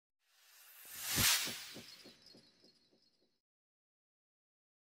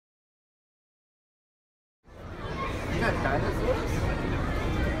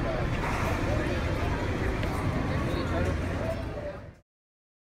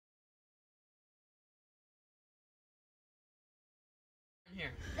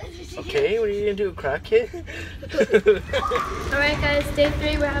Okay, what are you gonna do? Crack it? Alright guys, day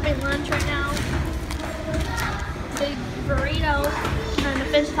 3, we're having lunch right now. Big burrito and a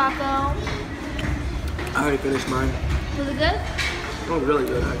fish taco. I already finished mine. Was it good? Oh, really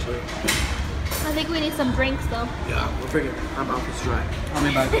good actually. I think we need some drinks though. Yeah, we're freaking. My mouth is dry. I'll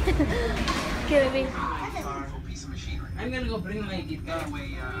be back. Okay, baby. I'm gonna go bring my guitar.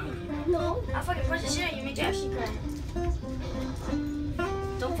 No. I fucking press the shit, you made your actually cry.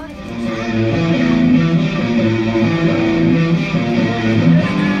 Don't fight.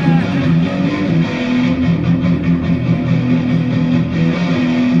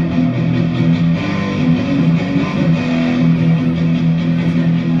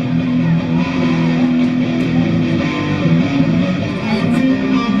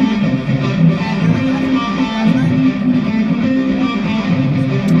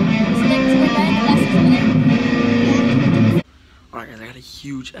 Alright guys, I got a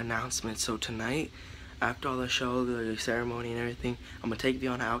huge announcement. So tonight, after all the show, the ceremony and everything, I'm gonna take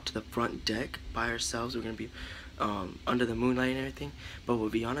Vianna out to the front deck by ourselves. We're gonna be under the moonlight and everything. But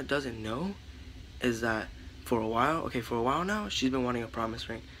what Vianna doesn't know is that for a while now, she's been wanting a promise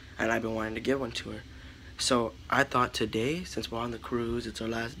ring, and I've been wanting to give one to her. So I thought today, since we're on the cruise, it's our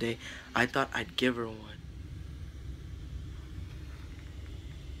last day, I thought I'd give her one.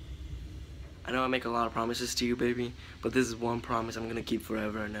 I know I make a lot of promises to you, baby, but this is one promise I'm gonna keep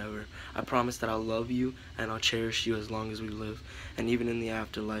forever and ever. I promise that I'll love you and I'll cherish you as long as we live. And even in the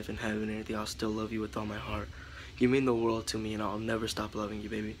afterlife, in heaven and everything, I'll still love you with all my heart. You mean the world to me and I'll never stop loving you,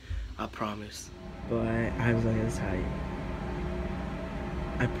 baby. I promise. But I was gonna tell you.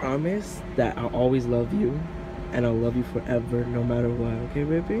 I promise that I'll always love you and I'll love you forever no matter what, okay,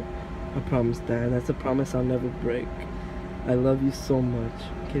 baby? I promise that, and that's a promise I'll never break. I love you so much,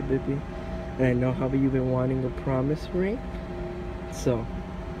 okay, baby? And I know how you've been wanting a promise ring, so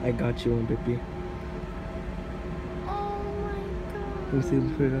I got you one, baby. Oh my god. Let me see the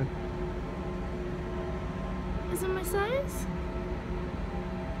put it on. Is it my size?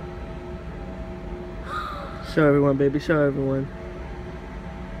 Show everyone, baby. Show everyone.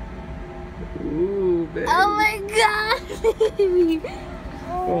 Ooh, baby. Oh my god, baby.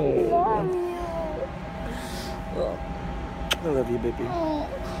 Oh. I love you. I love you, baby.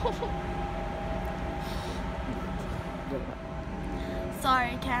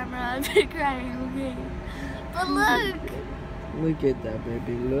 Sorry, camera. I've been crying, okay? But look! Look at that,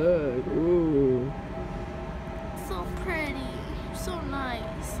 baby. Look. Ooh. So pretty. So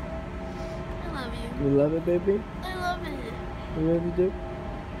nice. I love you. You love it, baby? I love it. You love you, dude?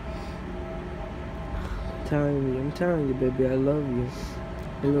 I'm telling you, baby. I love you.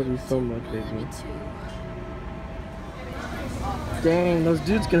 I love you so much, I love baby. you too. Dang, those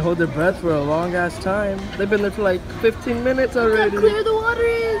dudes can hold their breath for a long ass time. They've been there for like 15 minutes already. Look how clear the water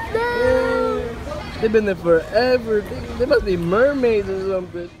is now. Yeah. They've been there forever. They must be mermaids or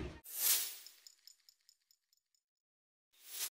something.